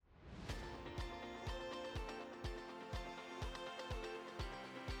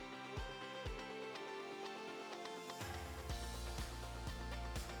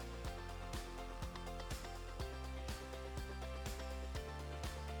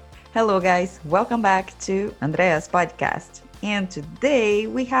Hello, guys. Welcome back to Andrea's podcast. And today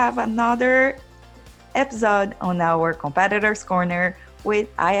we have another episode on our Competitors Corner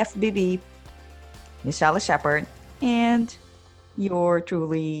with IFBB, Michelle Shepard, and your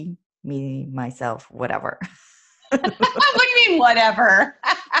truly me, myself, whatever. What do you mean, whatever?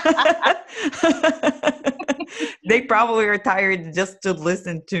 They probably are tired just to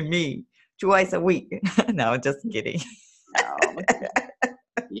listen to me twice a week. No, just kidding. No,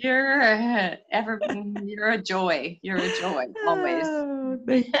 you're a joy. You're a joy always. Oh,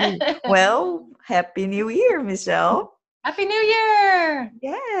 thank you. Well, Happy New Year, Michelle. Happy New Year!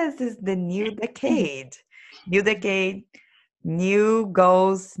 Yes, it's the new decade. New decade, new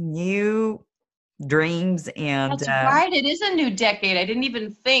goals, new dreams, and That's right. It is a new decade. I didn't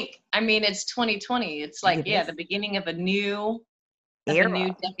even think. I mean, it's 2020. It's like, it yeah, is the beginning of a new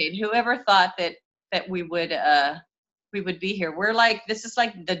era. decade. Whoever thought that we would be here? This is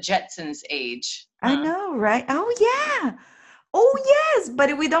like the Jetsons age, I huh? know, right? Oh yeah. Oh yes,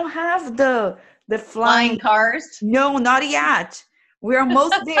 but we don't have the Flying flying. cars. No, not yet. We're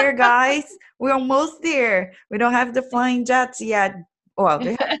almost there, guys. We're almost there. We don't have the flying jets yet. Well,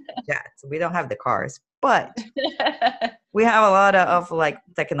 they have jets. We don't have the cars, but we have a lot of like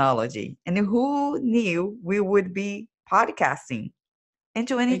technology. And who knew we would be podcasting in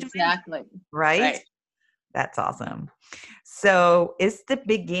 2020, Exactly. right? Right. That's awesome. So it's the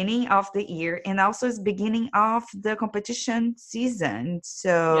beginning of the year and also it's beginning of the competition season. Yep.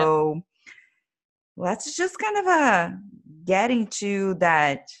 So let's just kind of get into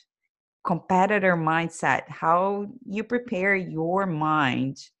that competitor mindset, how you prepare your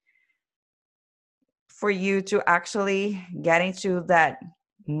mind for you to actually get into that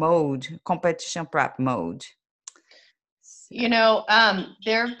mode, competition prep mode.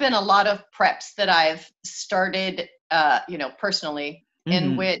 There have been a lot of preps that I've started, personally, in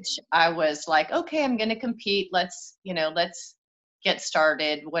Mm-hmm, which I was like, okay, I'm going to compete. Let's get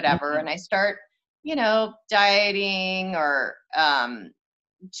started, whatever. mm-hmm, And I start, dieting or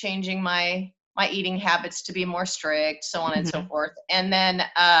changing my eating habits to be more strict, so on and so mm-hmm, forth. And then,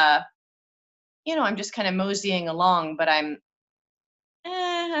 I'm just kind of moseying along, but I'm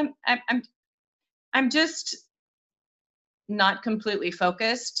just not completely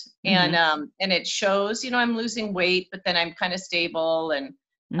focused, mm-hmm, and it shows. I'm losing weight, but then I'm kind of stable, and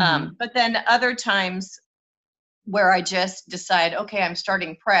mm-hmm, but then other times where I just decide, okay, I'm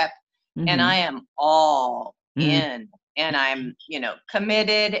starting prep, and mm-hmm, I am all mm-hmm, in, and I'm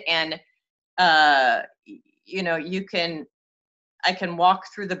committed, and uh you can I can walk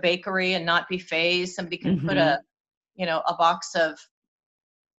through the bakery and not be phased. Somebody can put mm-hmm. a box of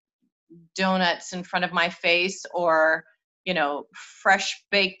donuts in front of my face, or fresh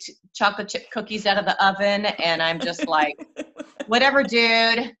baked chocolate chip cookies out of the oven, and I'm just like, whatever,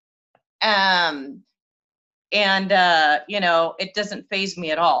 dude. um and it doesn't phase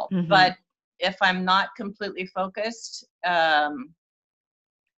me at all. Mm-hmm, But if I'm not completely focused,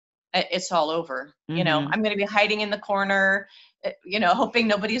 it's all over. mm-hmm. I'm going to be hiding in the corner, hoping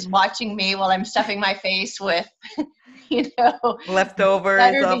nobody's watching me while I'm stuffing my face with you know Leftovers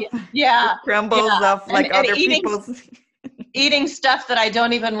better of to yeah, crumbles yeah, of like and other people's. eating stuff that I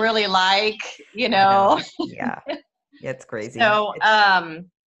don't even really like, I know. Yeah. It's crazy. So It's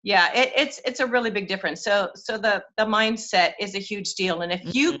yeah, it's a really big difference. So the mindset is a huge deal, and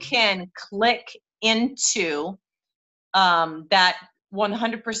if you mhm, can click into that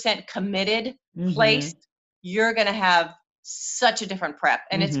 100% committed place, mhm, you're going to have such a different prep,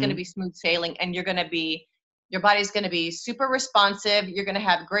 and it's going to mhm, be smooth sailing, and your body's going to be super responsive. You're going to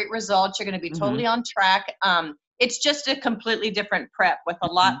have great results. You're going to be mhm, totally on track. It's just a completely different prep with a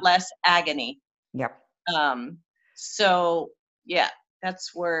lot mhm. less agony. Yep. Um, so yeah,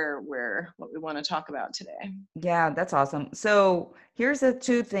 that's what we want to talk about today. Yeah, that's awesome. So here's the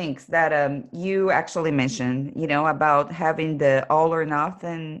two things that you actually mentioned, about having the all or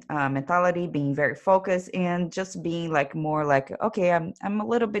nothing mentality, being very focused, and just being like more like, okay, I'm a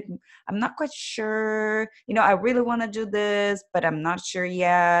little bit, I'm not quite sure, I really want to do this, but I'm not sure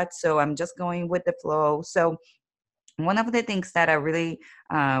yet. So I'm just going with the flow. So one of the things that I really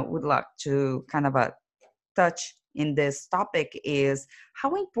would like to kind of touch in this topic is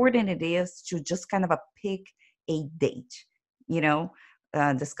how important it is to just kind of pick a date, you know,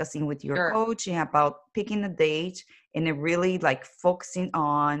 discussing with your Sure. coach and about picking a date and then really like focusing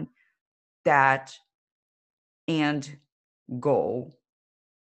on that end goal.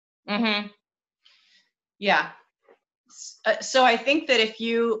 Hmm. Yeah. So I think that if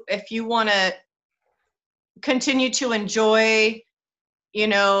you want to continue to enjoy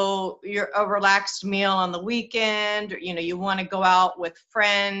you're a relaxed meal on the weekend, or, you want to go out with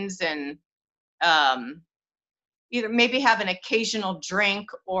friends and either maybe have an occasional drink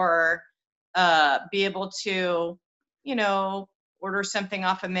or be able to, order something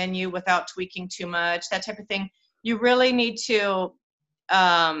off a menu without tweaking too much, that type of thing. You really need to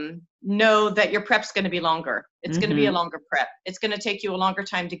know that your prep's going to be longer. It's going to be a longer prep. It's going to take you a longer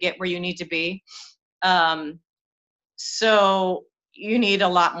time to get where you need to be. So you need a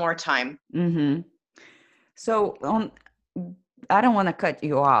lot more time. So I don't want to cut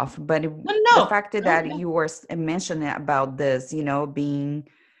you off, but the fact that you were mentioning about this, being,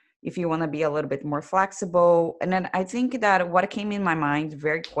 if you want to be a little bit more flexible. And then I think that what came in my mind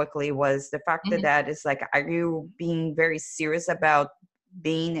very quickly was the fact that it's like, are you being very serious about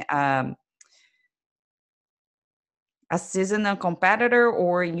being a seasonal competitor,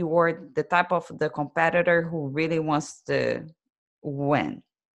 or you are the type of the competitor who really wants to win?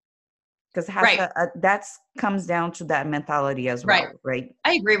 Because that comes down to that mentality as well, right?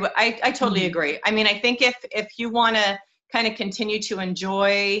 I agree. I totally agree. I mean, I think if you want to kind of continue to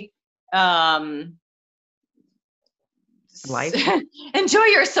enjoy life, enjoy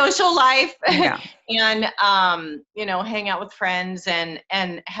your social life, and hang out with friends and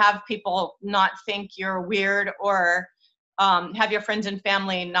have people not think you're weird, or have your friends and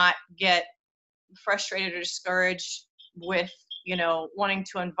family not get frustrated or discouraged with wanting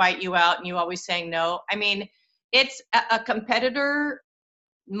to invite you out and you always saying no. I mean, it's a competitor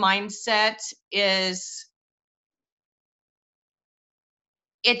mindset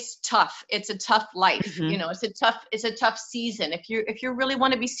it's tough. It's a tough life. It's a tough season. If you really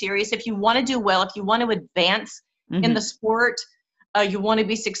want to be serious, if you want to do well, if you want to advance in the sport, you want to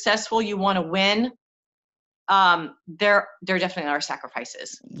be successful, you want to win, there definitely are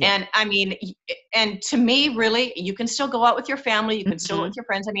sacrifices. And I mean, and to me, really, you can still go out with your family, you can still go with your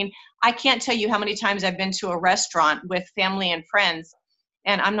friends. I mean, I can't tell you how many times I've been to a restaurant with family and friends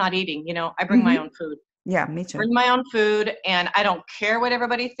and I'm not eating, I bring my own food. Yeah, me too. Bring my own food, and I don't care what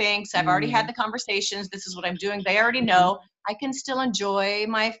everybody thinks. I've already had the conversations. This is what I'm doing. They already know. I can still enjoy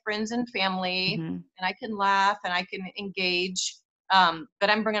my friends and family, and I can laugh and I can engage. But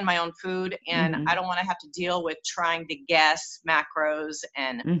I'm bringing my own food, and I don't want to have to deal with trying to guess macros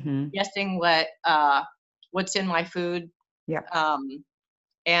and guessing what's in my food. Yeah.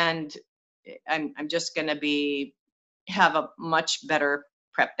 And I'm just going to have a much better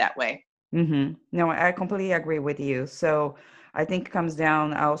prep that way. No, I completely agree with you. So I think it comes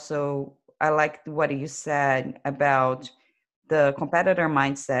down also, I like what you said about the competitor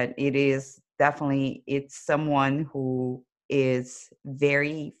mindset. It's someone who is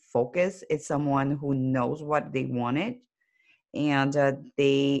very focused. It's someone who knows what they wanted. And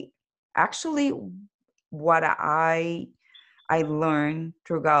they actually, what I learned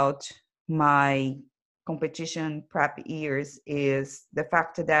throughout my competition prep years is the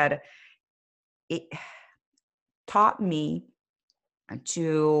fact that it taught me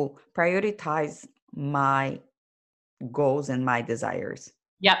to prioritize my goals and my desires.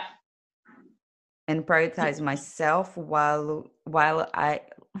 Yep. And prioritize myself while I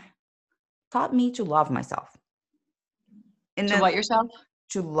taught me to love myself. And to what yourself?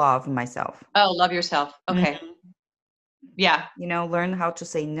 To love myself. Oh, love yourself. Okay. Yeah. Learn how to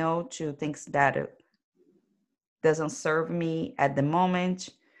say no to things that doesn't serve me at the moment.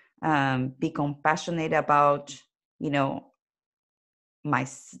 Be compassionate about,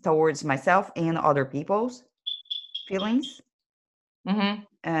 towards myself and other people's feelings. Yeah.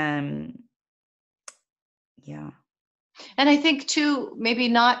 And I think too, maybe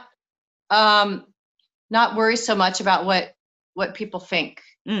not worry so much about what people think.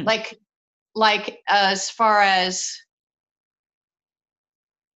 Like as far as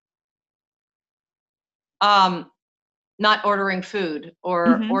not ordering food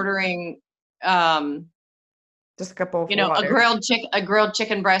or ordering just a couple of a grilled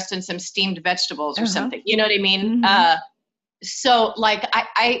chicken breast and some steamed vegetables or something. You know what I mean? So like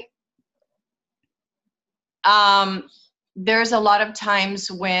there's a lot of times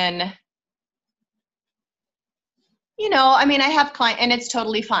when I mean, I have clients, and it's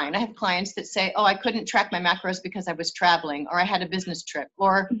totally fine. I have clients that say, oh, I couldn't track my macros because I was traveling, or I had a business trip,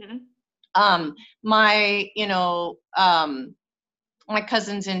 or my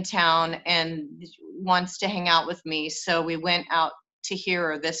cousin's in town and wants to hang out with me, so we went out to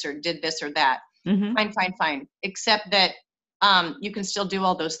here or this or did this or that. Fine. Except that you can still do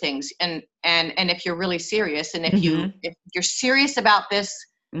all those things, and if you're really serious, and if you're serious about this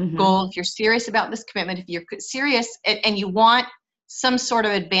goal, if you're serious about this commitment, if you're serious and you want some sort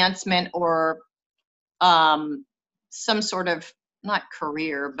of advancement or some sort of not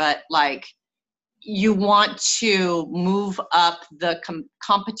career, but like you want to move up the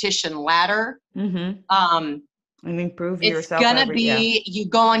competition ladder. Um, And improve it's yourself gonna every, yeah. be, you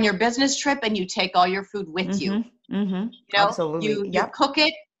go on your business trip and you take all your food with you. You know, Absolutely. you Yep. cook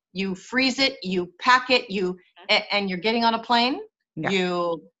it, you freeze it, you pack it, and you're getting on a plane, Yeah.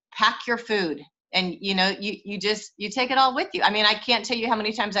 you pack your food, and you know, you just, you take it all with you. I mean, I can't tell you how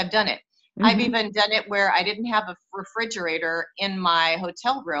many times I've done it. I've even done it where I didn't have a refrigerator in my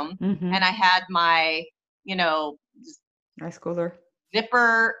hotel room, and I had my, you know, Ice cooler.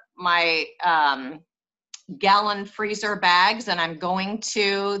 zipper, my gallon freezer bags, and I'm going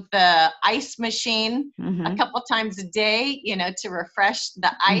to the ice machine a couple times a day, you know, to refresh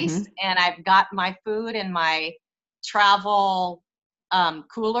the ice. And I've got my food in my travel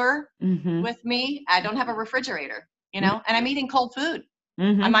cooler with me. I don't have a refrigerator, you know, and I'm eating cold food.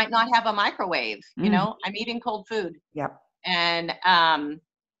 I might not have a microwave, you know, I'm eating cold food. Yep. And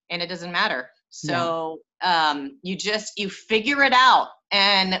it doesn't matter. Yeah. So you figure it out.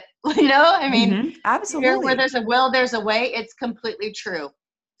 And you know, I mean, here Absolutely. where there's a will, there's a way. It's completely true.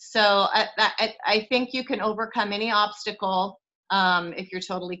 So I think you can overcome any obstacle if you're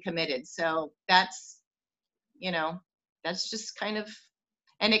totally committed. So that's, you know, that's just kind of,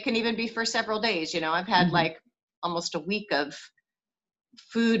 and it can even be for several days. You know, I've had like almost a week of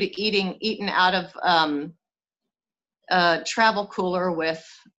food eaten out of a travel cooler with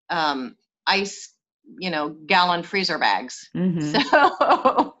ice, you know, gallon freezer bags. So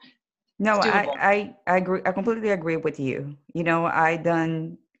no, it's doable. I agree. I completely agree with you. You know, I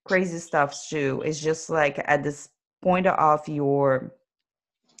done crazy stuff too. It's just like at this point of your,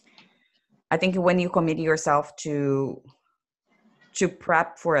 I think when you commit yourself to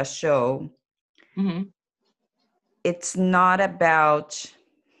prep for a show, it's not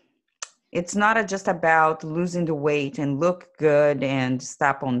just about losing the weight and look good and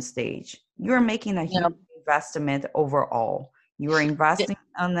step on stage. You're making a huge investment overall. You're investing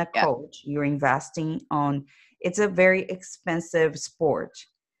on a coach. You're investing on, it's a very expensive sport.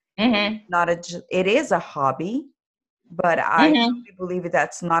 It is a hobby, but I truly believe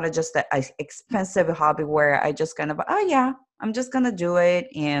that's not just an expensive hobby where I just kind of, oh yeah, I'm just going to do it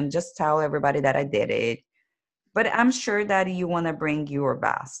and just tell everybody that I did it. But I'm sure that you want to bring your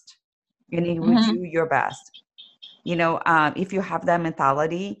best. You need to do your best. You know, if you have that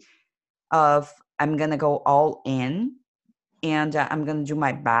mentality of, I'm going to go all in and I'm going to do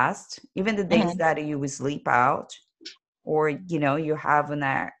my best, even the days that you sleep out or, you know, you have an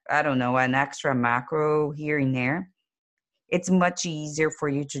extra macro here and there, it's much easier for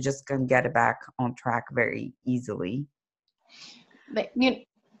you to just get it back on track very easily. But, you know,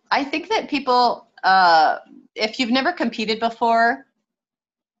 I think that people, if you've never competed before,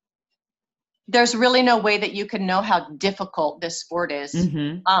 there's really no way that you can know how difficult this sport is.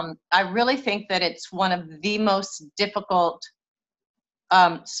 I really think that it's one of the most difficult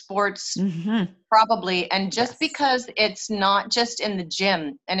sports probably, and just because it's not just in the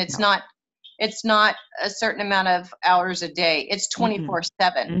gym, and it's not a certain amount of hours a day, it's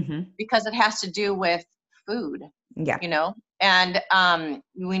 24/7 because it has to do with food, you know, and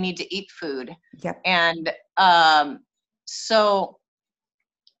we need to eat food. And so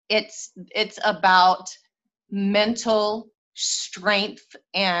it's about mental strength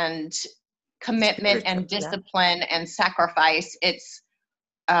and commitment and discipline and sacrifice. It's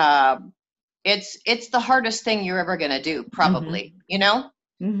the hardest thing you're ever going to do, probably, you know?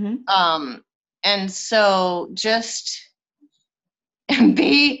 And so just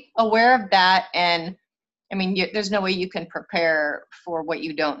be aware of that. And I mean, there's no way you can prepare for what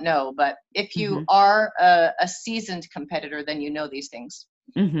you don't know, but if you are a seasoned competitor, then you know these things.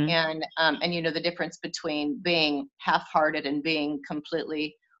 And you know the difference between being half-hearted and being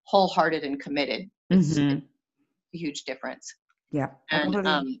completely wholehearted and committed. It's a huge difference. Yeah.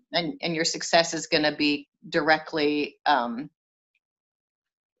 And your success is going to be directly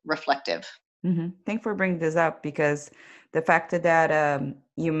reflective. Thanks for bringing this up, because the fact that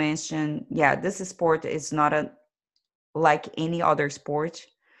you mentioned, this sport is not like any other sport.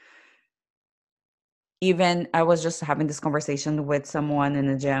 Even I was just having this conversation with someone in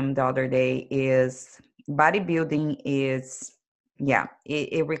the gym the other day, is bodybuilding is,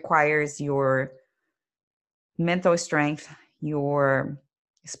 it requires your mental strength, your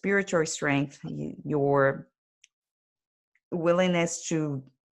spiritual strength, your willingness to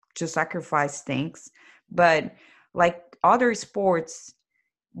sacrifice things. But like other sports,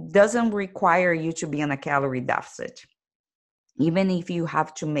 doesn't require you to be on a calorie deficit. Even if you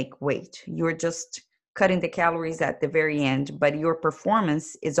have to make weight, you're just cutting the calories at the very end, but your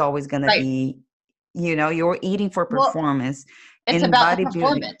performance is always going to be, you know, you're eating for performance. It's In about the bodybuilding,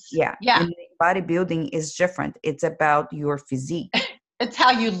 performance. yeah, Yeah. in bodybuilding is different. It's about your physique. It's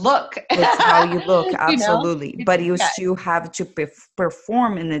how you look. It's how you look, You know? absolutely. But you Yeah. still have to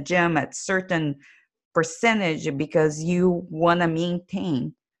perform in the gym at certain percentage because you want to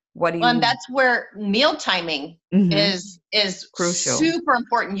maintain what Well, and you. that's where meal timing Mhm, is crucial super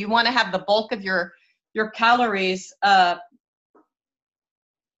important. You want to have the bulk of your calories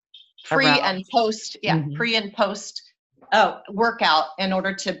pre around. and post, Mhm, pre and post workout in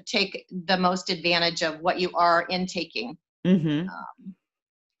order to take the most advantage of what you are intaking, mhm,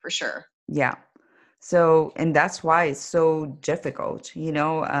 for sure. yeah. So, and that's why it's so difficult.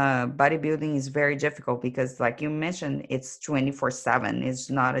 Bodybuilding is very difficult because, like you mentioned, it's 24/7. It's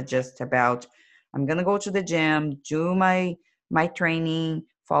not just about, I'm gonna go to the gym, do my training,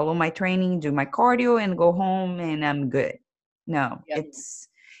 follow my training, do my cardio, and go home, and I'm good. No, Yep.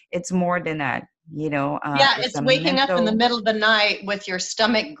 it's more than that. Yeah, It's it's a waking up in the mental. middle of the night with your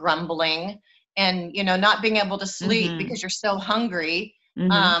stomach grumbling and not being able to sleep Mm-hmm, because you're so hungry,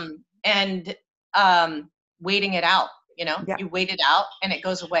 mm-hmm, and waiting it out. yeah, You wait it out and it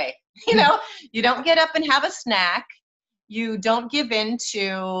goes away. You don't get up and have a snack. You don't give in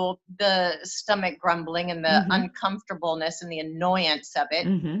to the stomach grumbling and the mm-hmm, uncomfortableness and the annoyance of it.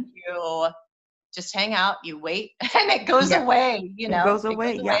 mm-hmm, You just hang out, you wait, and it goes yeah. away. It goes It goes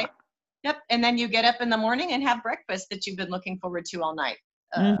away. Yeah. away. Yep. And then you get up in the morning and have breakfast that you've been looking forward to all night.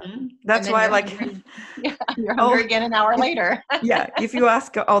 And That's then why, you're like, hungry. Yeah, you're hungry oh, again an hour if later. yeah, if you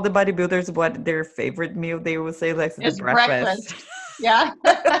ask all the bodybuilders what their favorite meal, they will say like the It's breakfast. breakfast. Yeah.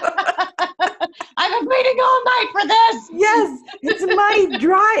 I've been waiting all night for this. Yes,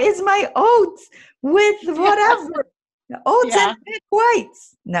 it's my oats with Yeah. whatever. Oats and Yeah. egg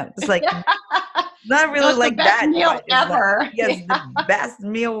whites. No, it's like not So really it's the like best that, meal but it's like, ever. yes, the best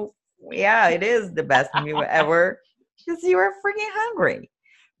meal. Yeah, it is the best meal ever because you are freaking hungry.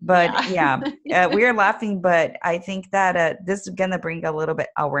 But Yeah. yeah, we are laughing, but I think that this is gonna bring a little bit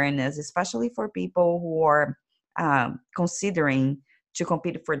awareness, especially for people who are considering to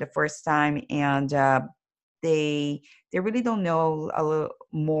compete for the first time, and they really don't know a little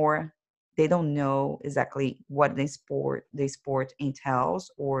more. They don't know exactly what the sport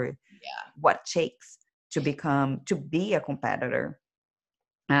entails or Yeah. what takes to be a competitor,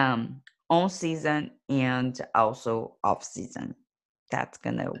 on season and also off season.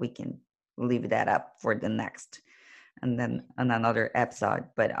 We can leave that up for the next and then on another episode,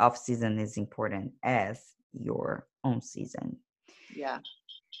 but off season is important as your own season. Yeah.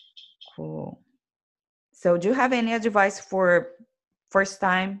 Cool. So do you have any advice for first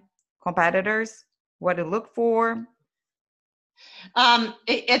time competitors? What to look for?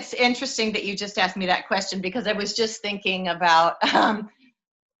 It's interesting that you just asked me that question because I was just thinking about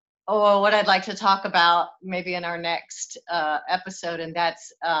what I'd like to talk about maybe in our next episode, and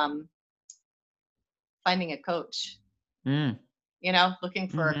that's finding a coach. Mm, Looking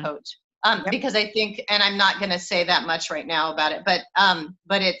for a mm-hmm. coach. Yep, Because I think, and I'm not going to say that much right now about it, but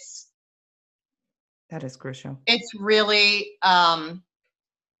that is crucial. it's really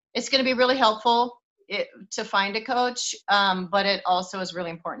it's going to be really helpful to find a coach, but it also is really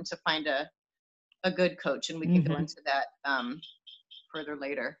important to find a good coach, and we can go Mm-hmm. into that further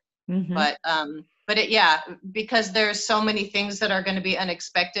later. Mm-hmm. But because there's so many things that are going to be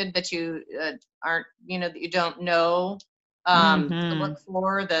unexpected that you aren't, that you don't know to Mm-hmm. look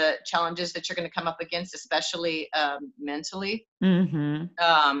for, the challenges that you're going to come up against, especially mentally.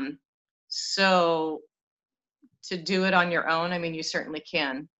 Mm-hmm. So to do it on your own, I mean, you certainly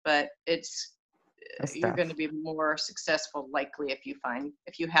can, but That's you're going tough. to be more successful likely if you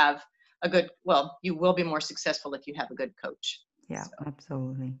have you will be more successful if you have a good coach. Yeah, So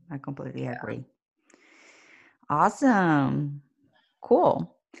absolutely. I completely yeah. agree. Awesome.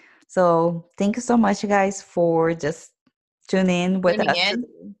 Cool. So thank you so much, guys, for just tuning in with Tuning us in.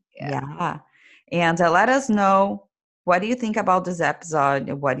 today. Yeah. Yeah. And let us know, what do you think about this episode?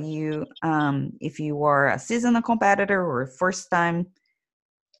 What do you, if you are a seasonal competitor or a first time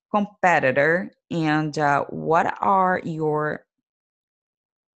competitor, and what are your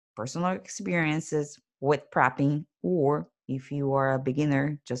personal experiences with prepping, or if you are a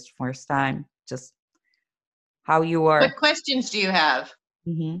beginner, just first time, just how you What are. questions do you have?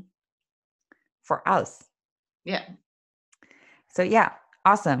 Mhm. For us. Yeah. So yeah,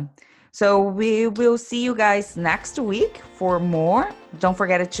 awesome. So we will see you guys next week for more. Don't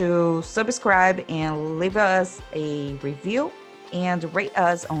forget to subscribe and leave us a review and rate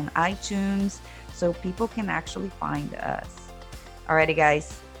us on iTunes so people can actually find us. Alrighty,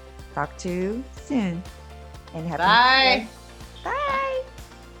 guys. Talk to you soon and happy New Year. Bye.